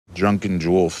drunken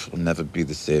dwarf will never be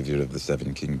the savior of the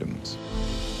Seven Kingdoms.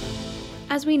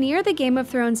 As we near the Game of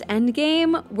Thrones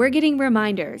endgame, we're getting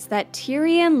reminders that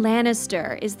Tyrion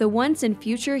Lannister is the once and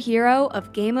future hero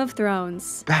of Game of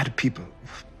Thrones. Bad people.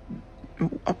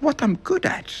 What I'm good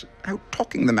at.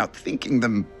 Out-talking them, out-thinking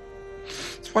them.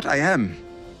 It's what I am.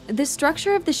 The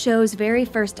structure of the show's very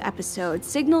first episode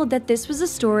signaled that this was a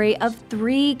story of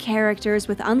 3 characters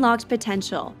with unlocked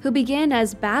potential, who begin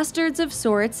as bastards of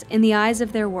sorts in the eyes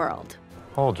of their world.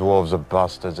 All dwarves are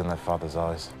bastards in their father's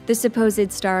eyes. The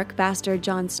supposed Stark bastard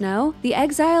Jon Snow, the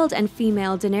exiled and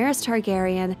female Daenerys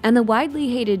Targaryen, and the widely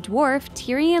hated dwarf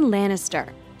Tyrion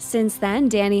Lannister. Since then,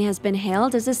 Dany has been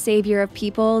hailed as a savior of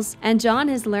peoples, and Jon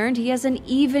has learned he has an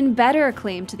even better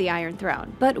claim to the Iron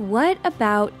Throne. But what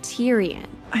about Tyrion?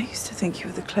 I used to think you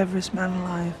were the cleverest man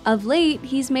alive. Of late,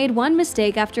 he's made one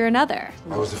mistake after another.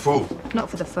 I was a fool. Not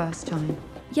for the first time.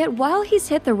 Yet while he's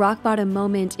hit the rock bottom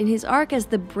moment in his arc as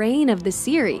the brain of the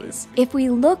series, if we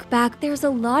look back, there's a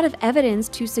lot of evidence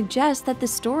to suggest that the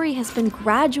story has been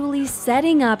gradually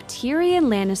setting up Tyrion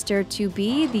Lannister to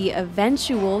be the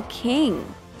eventual king.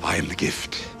 I am the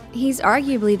gift. He's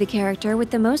arguably the character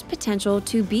with the most potential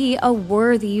to be a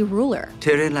worthy ruler.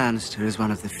 Tyrion Lannister is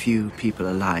one of the few people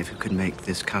alive who can make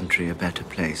this country a better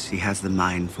place. He has the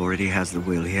mind for it, he has the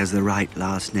will, he has the right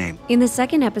last name. In the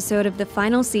second episode of the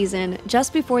final season,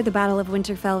 just before the Battle of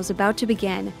Winterfell is about to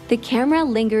begin, the camera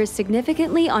lingers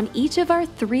significantly on each of our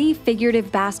 3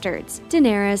 figurative bastards,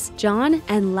 Daenerys, Jon,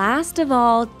 and last of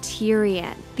all,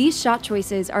 Tyrion. These shot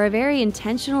choices are a very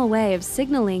intentional way of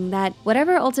signaling that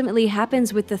whatever ultimately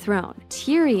happens with the throne,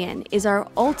 Tyrion is our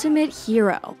ultimate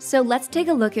hero. So let's take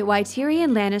a look at why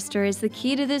Tyrion Lannister is the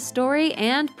key to this story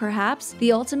and, perhaps,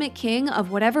 the ultimate king of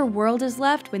whatever world is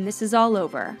left when this is all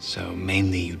over. So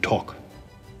mainly you talk.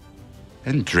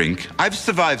 And drink. I've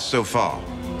survived so far.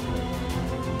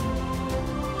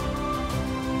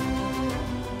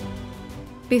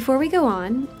 Before we go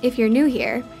on, if you're new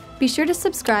here, be sure to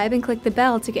subscribe and click the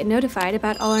bell to get notified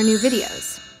about all our new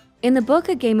videos. In the book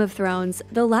A Game of Thrones,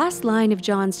 the last line of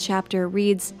Jon's chapter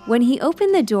reads, "When he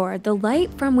opened the door, the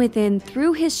light from within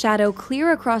threw his shadow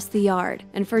clear across the yard,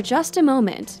 and for just a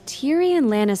moment, Tyrion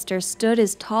Lannister stood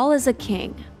as tall as a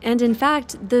king." And in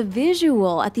fact, the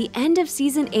visual at the end of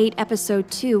Season 8, Episode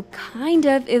 2 kind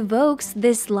of evokes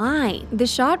this line. The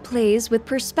shot plays with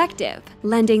perspective,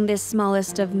 lending this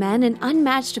smallest of men an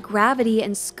unmatched gravity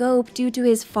and scope due to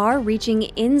his far-reaching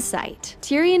insight.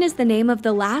 Tyrion is the name of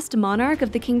the last monarch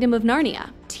of the Kingdom of Narnia.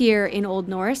 Tyr in Old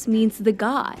Norse means the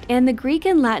god, and the Greek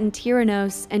and Latin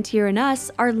Tyrannos and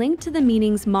Tyrannus are linked to the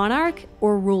meanings monarch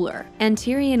or ruler. And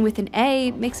Tyrion with an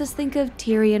A makes us think of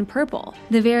Tyrion purple,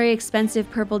 the very expensive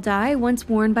purple dye once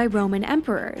worn by Roman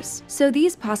emperors. So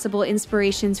these possible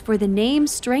inspirations for the name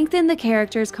strengthen the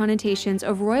character's connotations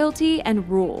of royalty and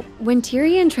rule. When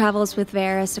Tyrion travels with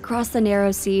Varys across the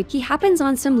Narrow Sea, he happens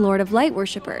on some Lord of Light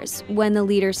worshippers, when the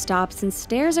leader stops and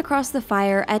stares across the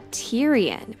fire at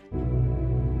Tyrion.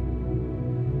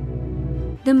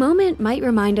 The moment might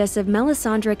remind us of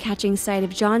Melisandre catching sight of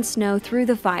Jon Snow through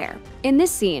the fire. In this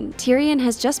scene, Tyrion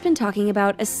has just been talking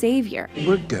about a savior.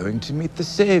 We're going to meet the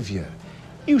savior.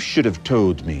 You should have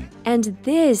told me. And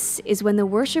this is when the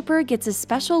worshipper gets a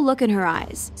special look in her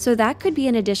eyes. So that could be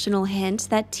an additional hint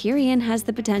that Tyrion has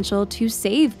the potential to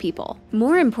save people.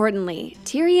 More importantly,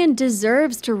 Tyrion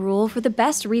deserves to rule for the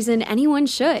best reason anyone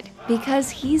should, because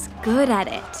he's good at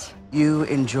it. You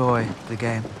enjoy the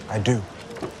game. I do.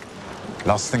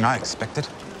 Last thing I expected.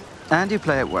 And you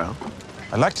play it well.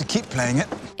 I like to keep playing it.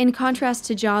 In contrast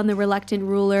to Jon the reluctant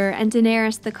ruler and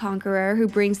Daenerys the conqueror who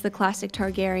brings the classic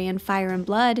Targaryen fire and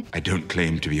blood, I don't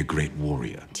claim to be a great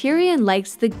warrior. Tyrion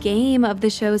likes the game of the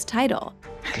show's title.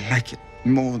 I like it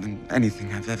more than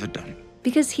anything I've ever done.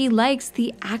 Because he likes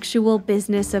the actual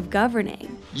business of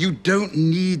governing. You don't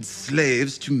need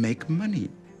slaves to make money.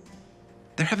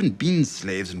 There haven't been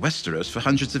slaves in Westeros for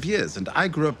hundreds of years, and I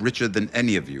grew up richer than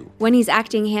any of you. When he's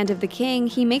acting Hand of the King,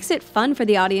 he makes it fun for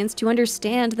the audience to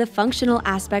understand the functional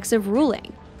aspects of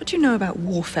ruling. What do you know about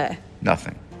warfare?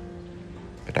 Nothing.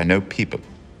 But I know people.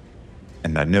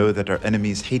 And I know that our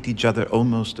enemies hate each other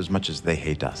almost as much as they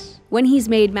hate us. When he's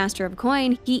made Master of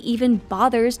Coin, he even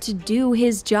bothers to do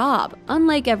his job,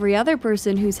 unlike every other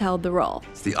person who's held the role.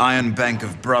 It's the Iron Bank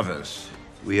of Bravos.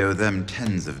 We owe them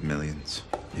tens of millions.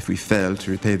 If we fail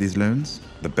to repay these loans,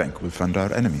 the bank will fund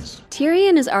our enemies.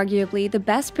 Tyrion is arguably the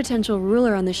best potential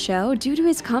ruler on the show due to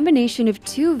his combination of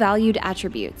 2 valued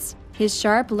attributes. His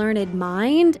sharp, learned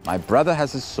mind. My brother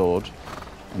has his sword,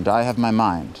 and I have my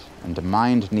mind. And a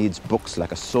mind needs books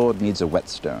like a sword needs a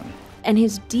whetstone. And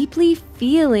his deeply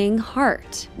feeling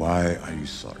heart. Why are you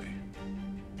sorry?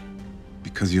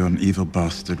 Because you're an evil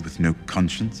bastard with no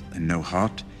conscience and no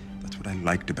heart. That's what I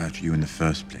liked about you in the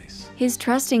first place. His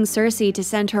trusting Cersei to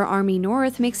send her army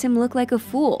north makes him look like a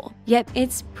fool. Yet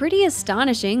it's pretty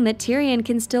astonishing that Tyrion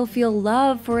can still feel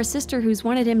love for a sister who's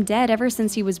wanted him dead ever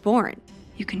since he was born.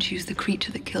 You can choose the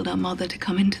creature that killed our mother to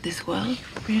come into this world.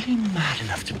 Really mad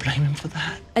enough to blame him for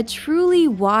that? A truly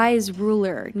wise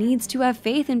ruler needs to have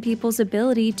faith in people's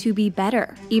ability to be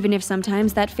better, even if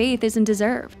sometimes that faith isn't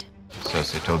deserved.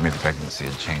 Cersei told me the pregnancy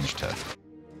had changed her.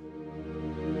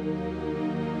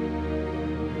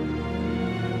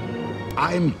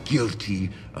 I'm guilty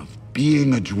of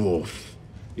being a dwarf.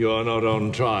 You're not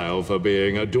on trial for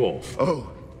being a dwarf.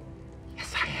 Oh,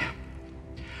 yes I am.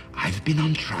 I've been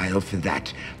on trial for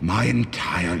that my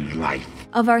entire life.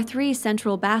 Of our 3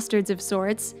 central bastards of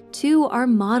sorts, 2 are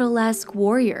model-esque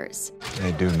warriors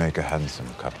They do make a handsome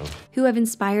couple. who have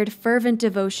inspired fervent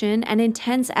devotion and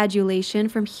intense adulation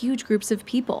from huge groups of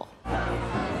people.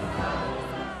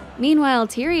 Meanwhile,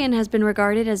 Tyrion has been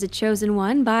regarded as a chosen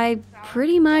one by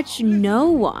pretty much no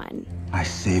one. I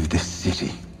saved this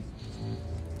city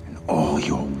and all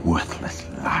your worthless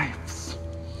lives.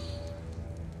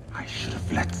 I should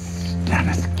have let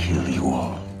Stannis kill you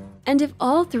all. And if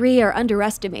all 3 are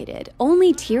underestimated,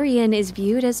 only Tyrion is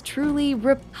viewed as truly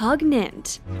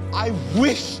repugnant. I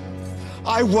wish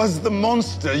I was the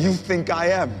monster you think I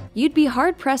am. You'd be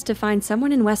hard-pressed to find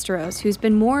someone in Westeros who's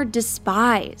been more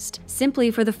despised,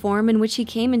 simply for the form in which he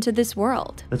came into this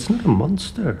world. That's not a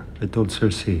monster, I told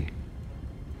Cersei.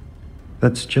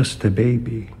 That's just a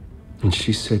baby. And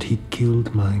she said he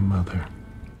killed my mother.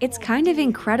 It's kind of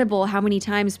incredible how many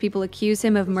times people accuse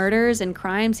him of murders and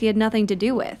crimes he had nothing to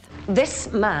do with.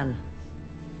 This man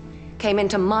came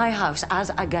into my house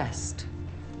as a guest,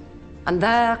 and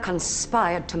there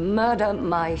conspired to murder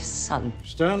my son.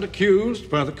 Stand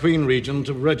accused by the Queen Regent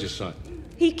of regicide.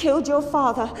 He killed your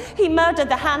father. He murdered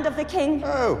the Hand of the King.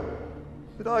 Oh,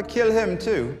 did I kill him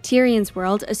too? Tyrion's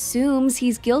world assumes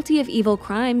he's guilty of evil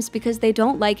crimes because they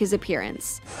don't like his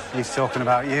appearance. He's talking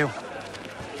about you.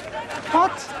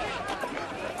 What?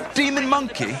 Demon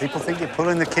monkey? People think you're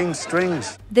pulling the king's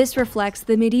strings. This reflects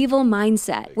the medieval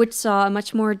mindset, which saw a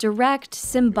much more direct,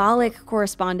 symbolic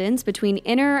correspondence between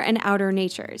inner and outer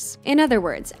natures. In other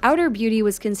words, outer beauty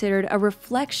was considered a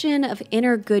reflection of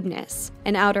inner goodness,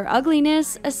 and outer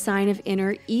ugliness a sign of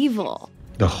inner evil.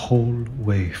 The whole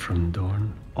way from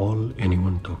Dorne, all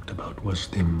anyone talked about was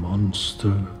the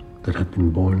monster that had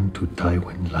been born to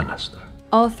Tywin Lannister.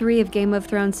 All 3 of Game of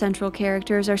Thrones' central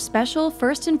characters are special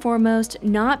first and foremost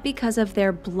not because of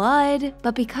their blood,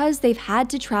 but because they've had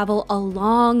to travel a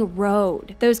long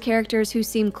road. Those characters who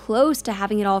seem close to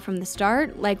having it all from the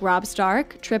start, like Robb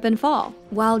Stark, trip and fall,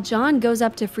 while Jon goes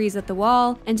up to freeze at the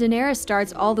wall and Daenerys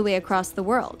starts all the way across the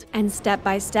world. And step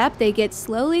by step, they get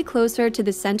slowly closer to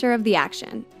the center of the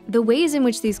action. The ways in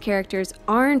which these characters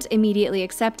aren't immediately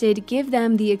accepted give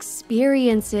them the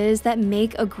experiences that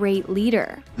make a great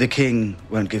leader. The king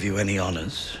won't give you any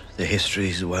honors. The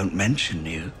histories won't mention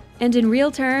you. And in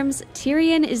real terms,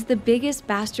 Tyrion is the biggest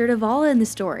bastard of all in the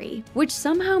story, which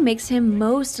somehow makes him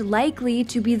most likely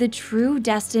to be the true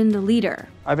destined leader.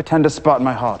 I have a tender spot in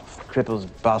my heart for cripples,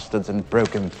 bastards, and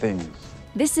broken things.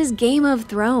 This is Game of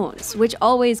Thrones, which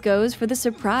always goes for the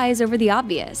surprise over the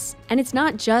obvious. And it's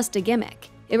not just a gimmick.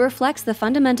 It reflects the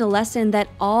fundamental lesson that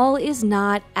all is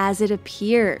not as it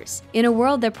appears, in a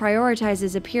world that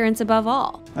prioritizes appearance above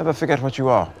all. Never forget what you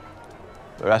are.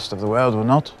 The rest of the world will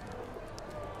not.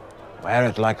 Wear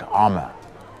it like armor,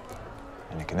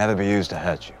 and it can never be used to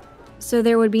hurt you. So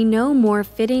there would be no more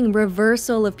fitting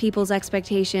reversal of people's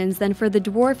expectations than for the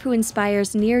dwarf who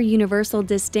inspires near universal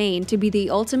disdain to be the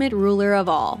ultimate ruler of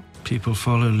all. People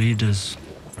follow leaders,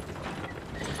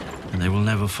 and they will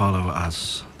never follow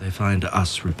us. They find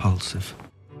us repulsive.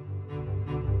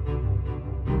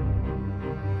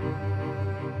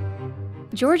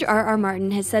 George R.R. Martin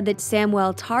has said that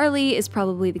Samwell Tarly is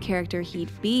probably the character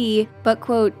he'd be, but,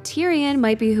 quote, Tyrion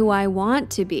might be who I want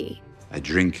to be. I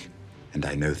drink, and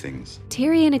I know things.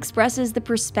 Tyrion expresses the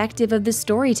perspective of the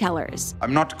storytellers.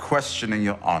 I'm not questioning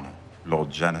your honor, Lord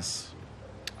Janis.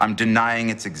 I'm denying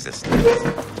its existence.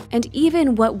 And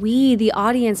even what we, the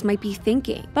audience, might be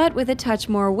thinking, but with a touch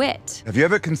more wit. Have you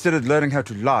ever considered learning how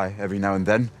to lie every now and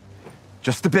then?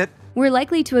 Just a bit? We're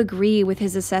likely to agree with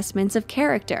his assessments of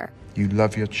character. You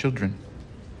love your children.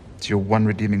 It's your one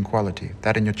redeeming quality,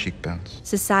 that and your cheekbones.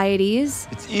 Societies.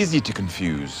 It's easy to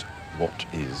confuse what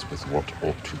is with what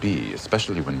ought to be,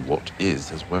 especially when what is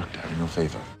has worked out in your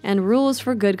favor. And rules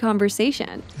for good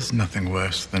conversation. There's nothing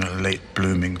worse than a late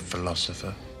blooming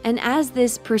philosopher. And as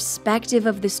this perspective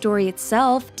of the story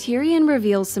itself, Tyrion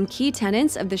reveals some key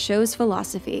tenets of the show's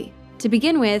philosophy. To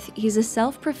begin with, he's a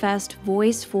self-professed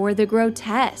voice for the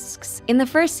grotesques. In the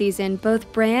first season,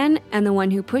 both Bran and the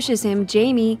one who pushes him,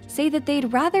 Jaime, say that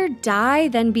they'd rather die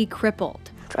than be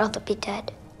crippled. I'd rather be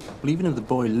dead. Well, even if the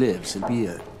boy lives, he'd be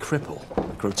a cripple,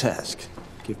 grotesque.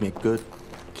 Give me a good,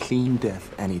 clean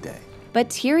death any day. But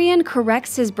Tyrion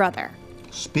corrects his brother.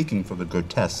 Speaking for the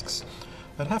grotesques,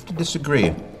 I'd have to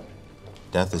disagree.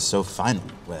 Death is so final,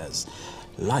 whereas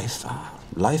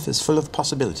life is full of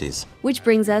possibilities. Which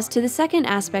brings us to the second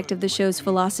aspect of the show's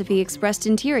philosophy expressed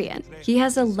in Tyrion. He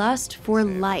has a lust for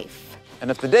life. And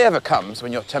if the day ever comes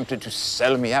when you're tempted to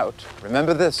sell me out,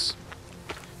 remember this.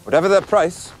 Whatever their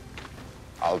price,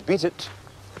 I'll beat it.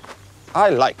 I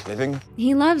like living.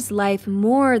 He loves life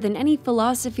more than any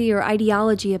philosophy or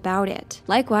ideology about it.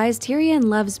 Likewise, Tyrion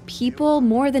loves people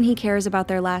more than he cares about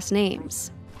their last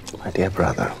names. My dear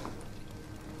brother,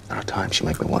 there are times you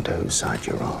make me wonder whose side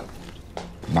you're on.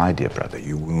 My dear brother,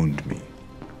 you wound me.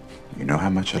 You know how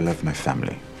much I love my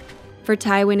family. For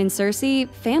Tywin and Cersei,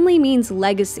 family means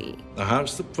legacy. The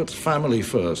house that puts family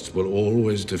first will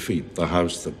always defeat the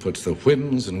house that puts the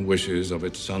whims and wishes of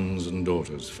its sons and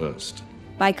daughters first.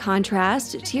 By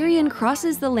contrast, Tyrion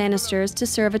crosses the Lannisters to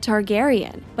serve a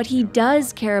Targaryen, but he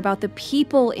does care about the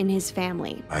people in his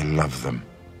family. I love them.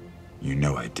 You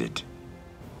know I did.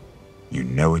 You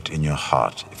know it in your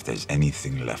heart if there's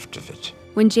anything left of it.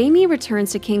 When Jaime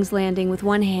returns to King's Landing with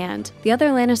one hand, the other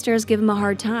Lannisters give him a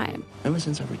hard time. Ever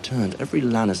since I returned, every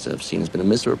Lannister I've seen has been a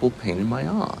miserable pain in my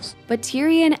ass. But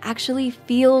Tyrion actually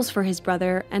feels for his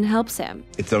brother and helps him.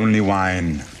 It's only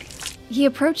wine. He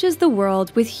approaches the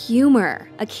world with humor,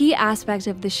 a key aspect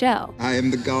of the show. I am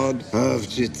the god of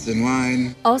chits and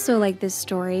wine. Also like this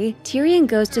story, Tyrion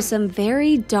goes to some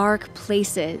very dark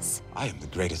places. I am the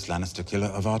greatest Lannister killer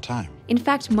of our time. In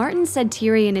fact, Martin said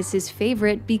Tyrion is his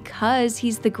favorite because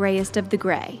he's the grayest of the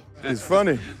gray. It's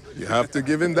funny. You have to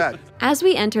give him that. As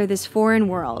we enter this foreign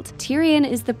world, Tyrion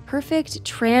is the perfect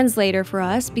translator for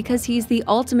us because he's the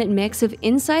ultimate mix of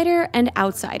insider and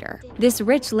outsider. This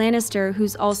rich Lannister,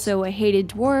 who's also a hated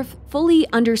dwarf, fully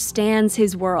understands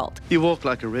his world. You walk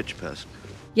like a rich person.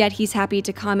 Yet he's happy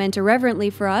to comment irreverently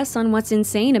for us on what's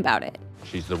insane about it.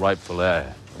 She's the rightful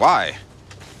heir. Why?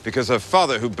 Because her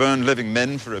father, who burned living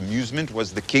men for amusement,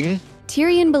 was the king?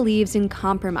 Tyrion believes in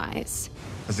compromise.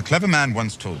 As a clever man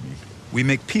once told me, we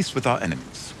make peace with our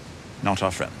enemies, not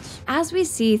our friends. As we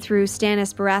see through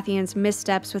Stannis Baratheon's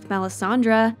missteps with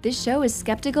Melisandre, this show is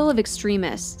skeptical of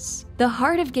extremists. The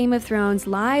heart of Game of Thrones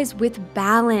lies with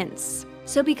balance.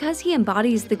 So because he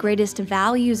embodies the greatest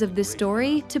values of the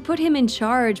story, to put him in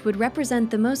charge would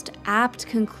represent the most apt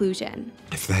conclusion.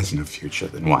 If there's no future,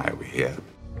 then why are we here?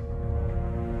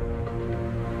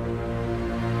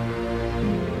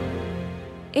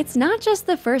 It's not just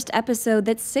the first episode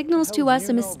that signals to us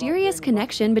a mysterious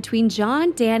connection between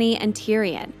Jon, Dany, and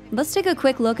Tyrion. Let's take a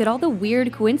quick look at all the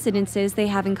weird coincidences they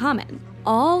have in common.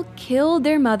 All killed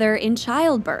their mother in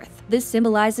childbirth. This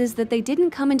symbolizes that they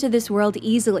didn't come into this world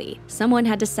easily. Someone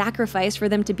had to sacrifice for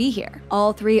them to be here.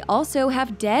 All three also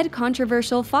have dead,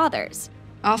 controversial fathers.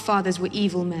 Our fathers were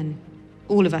evil men.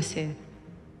 All of us here.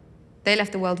 They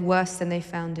left the world worse than they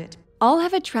found it. All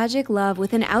have a tragic love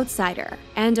with an outsider,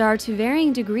 and are to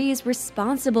varying degrees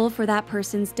responsible for that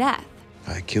person's death.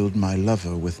 I killed my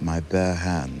lover with my bare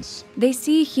hands. They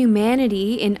see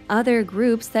humanity in other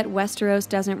groups that Westeros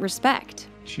doesn't respect.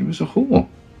 She was a whore.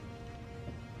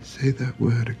 Say that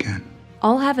word again.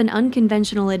 All have an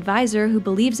unconventional advisor who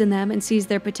believes in them and sees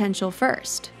their potential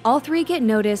first. All three get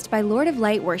noticed by Lord of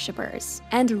Light worshippers.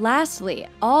 And lastly,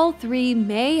 all three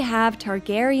may have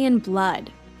Targaryen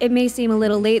blood. It may seem a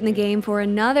little late in the game for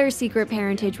another secret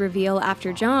parentage reveal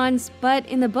after Jon's, but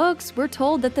in the books, we're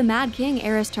told that the Mad King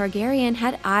Aerys Targaryen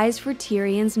had eyes for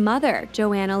Tyrion's mother,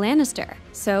 Joanna Lannister,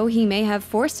 so he may have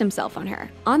forced himself on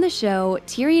her. On the show,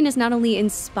 Tyrion is not only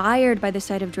inspired by the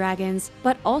sight of dragons,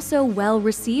 but also well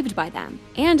received by them.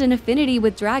 And an affinity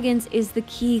with dragons is the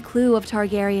key clue of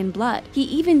Targaryen blood. He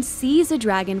even sees a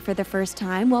dragon for the first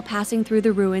time while passing through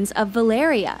the ruins of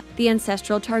Valyria, the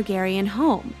ancestral Targaryen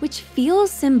home, which feels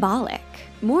symbolic.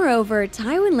 Moreover,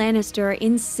 Tywin Lannister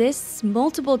insists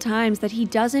multiple times that he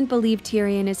doesn't believe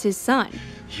Tyrion is his son.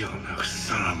 You're no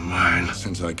son of mine,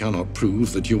 since I cannot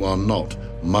prove that you are not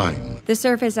mine. The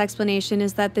surface explanation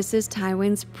is that this is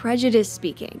Tywin's prejudice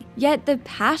speaking. Yet the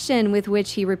passion with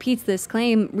which he repeats this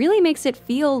claim really makes it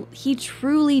feel he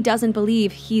truly doesn't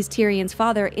believe he's Tyrion's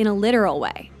father in a literal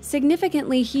way.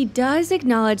 Significantly, he does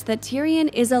acknowledge that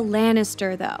Tyrion is a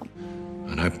Lannister, though.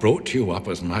 And I brought you up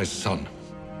as my son.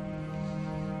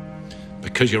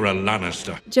 Because you're a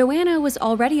Lannister. Joanna was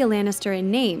already a Lannister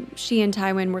in name. She and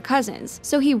Tywin were cousins,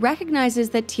 so he recognizes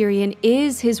that Tyrion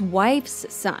is his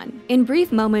wife's son. In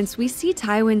brief moments, we see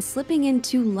Tywin slipping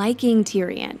into liking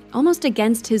Tyrion, almost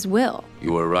against his will.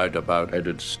 You were right about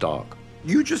Eddard Stark.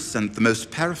 You just sent the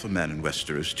most powerful man in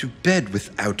Westeros to bed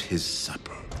without his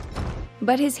supper.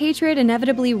 But his hatred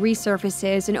inevitably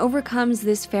resurfaces and overcomes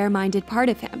this fair-minded part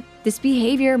of him. This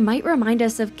behavior might remind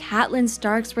us of Catelyn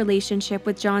Stark's relationship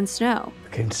with Jon Snow.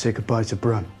 I came to say goodbye to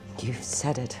Bran. You've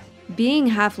said it. Being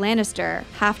half Lannister,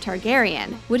 half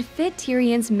Targaryen, would fit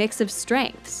Tyrion's mix of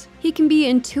strengths. He can be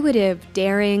intuitive,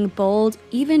 daring, bold,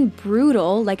 even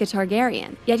brutal like a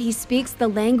Targaryen. Yet he speaks the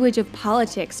language of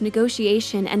politics,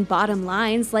 negotiation, and bottom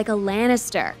lines like a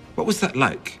Lannister. What was that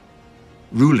like?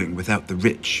 Ruling without the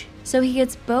rich? So he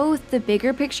gets both the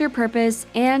bigger picture purpose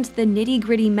and the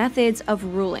nitty-gritty methods of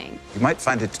ruling. You might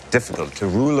find it difficult to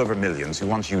rule over millions who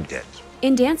want you dead.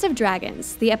 In Dance of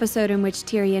Dragons, the episode in which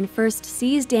Tyrion first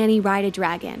sees Dany ride a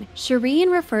dragon,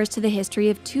 Shireen refers to the history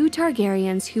of two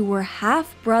Targaryens who were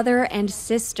half-brother and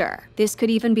sister. This could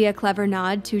even be a clever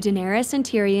nod to Daenerys and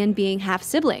Tyrion being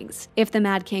half-siblings, if the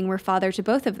Mad King were father to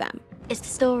both of them. It's the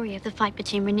story of the fight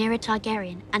between Rhaenyra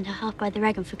Targaryen and her half-brother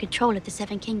Aegon for control of the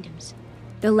Seven Kingdoms.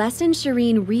 The lesson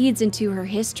Shireen reads into her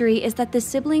history is that the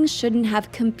siblings shouldn't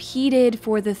have competed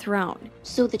for the throne.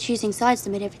 Saw the choosing sides that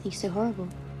made everything so horrible.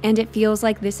 And it feels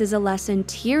like this is a lesson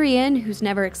Tyrion, who's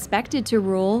never expected to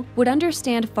rule, would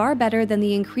understand far better than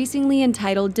the increasingly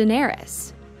entitled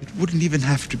Daenerys. It wouldn't even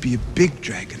have to be a big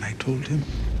dragon, I told him.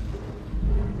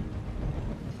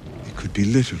 It could be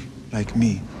little, like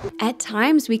me. At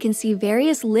times, we can see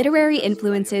various literary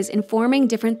influences informing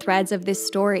different threads of this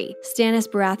story. Stannis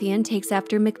Baratheon takes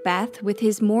after Macbeth with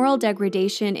his moral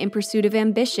degradation in pursuit of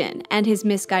ambition and his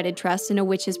misguided trust in a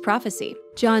witch's prophecy.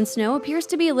 Jon Snow appears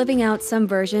to be living out some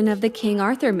version of the King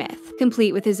Arthur myth,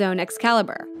 complete with his own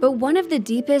Excalibur. But one of the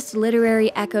deepest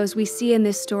literary echoes we see in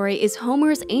this story is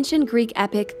Homer's ancient Greek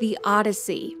epic, The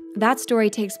Odyssey. That story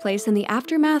takes place in the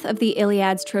aftermath of the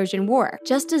Iliad's Trojan War,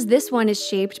 just as this one is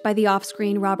shaped by the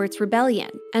off-screen Robert's Rebellion,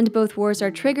 and both wars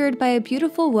are triggered by a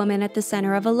beautiful woman at the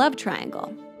center of a love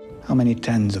triangle. How many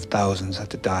tens of thousands had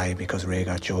to die because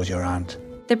Rhaegar chose your aunt?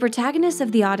 The protagonist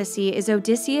of the Odyssey is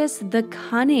Odysseus the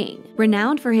Cunning,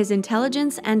 renowned for his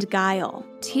intelligence and guile.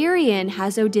 Tyrion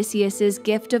has Odysseus's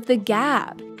gift of the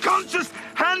gab. Can't just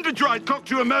hand a dried cock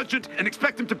to a merchant and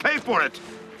expect him to pay for it.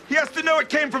 He has to know it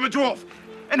came from a dwarf.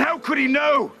 And how could he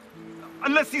know?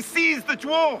 Unless he sees the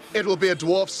dwarf. It will be a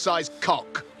dwarf-sized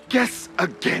cock. Guess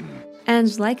again.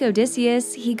 And like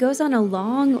Odysseus, he goes on a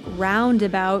long,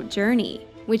 roundabout journey,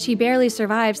 which he barely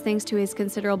survives thanks to his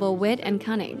considerable wit and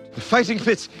cunning. The fighting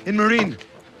fit in Marine.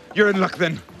 You're in luck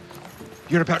then.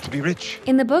 You're about to be rich.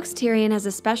 In the books, Tyrion has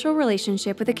a special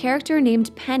relationship with a character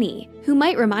named Penny, who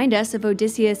might remind us of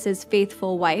Odysseus's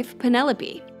faithful wife,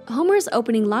 Penelope. Homer's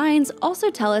opening lines also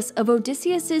tell us of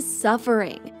Odysseus's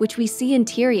suffering, which we see in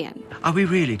Tyrion. Are we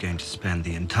really going to spend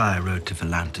the entire road to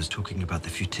Volantis talking about the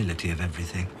futility of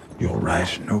everything? You're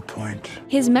right, no point.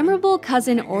 His memorable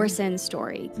cousin Orson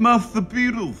story, Smurf the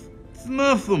Beatles.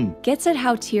 Smurf them. Gets at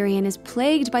how Tyrion is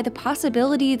plagued by the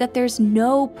possibility that there's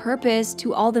no purpose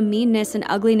to all the meanness and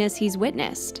ugliness he's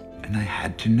witnessed. And I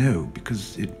had to know,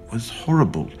 because it was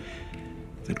horrible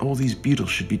that all these beetles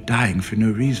should be dying for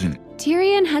no reason.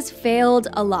 Tyrion has failed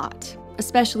a lot,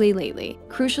 especially lately.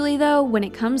 Crucially though, when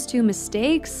it comes to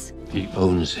mistakes, He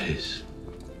owns his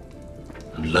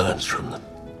and learns from them.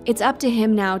 it's up to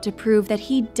him now to prove that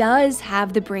he does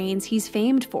have the brains he's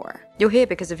famed for. You're here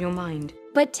because of your mind.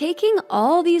 But taking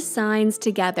all these signs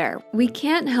together, we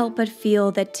can't help but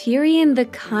feel that Tyrion the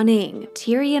Cunning,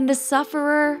 Tyrion the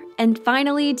Sufferer, and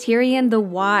finally Tyrion the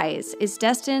Wise is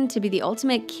destined to be the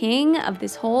ultimate king of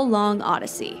this whole long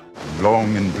odyssey.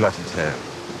 Long and bloody tale.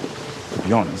 To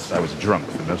be honest, I was drunk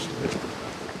for most of it.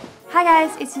 Hi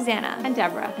guys, it's Susanna and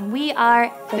Deborah, and we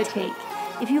are The Take.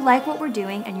 If you like what we're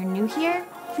doing and you're new here,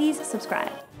 please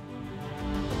subscribe.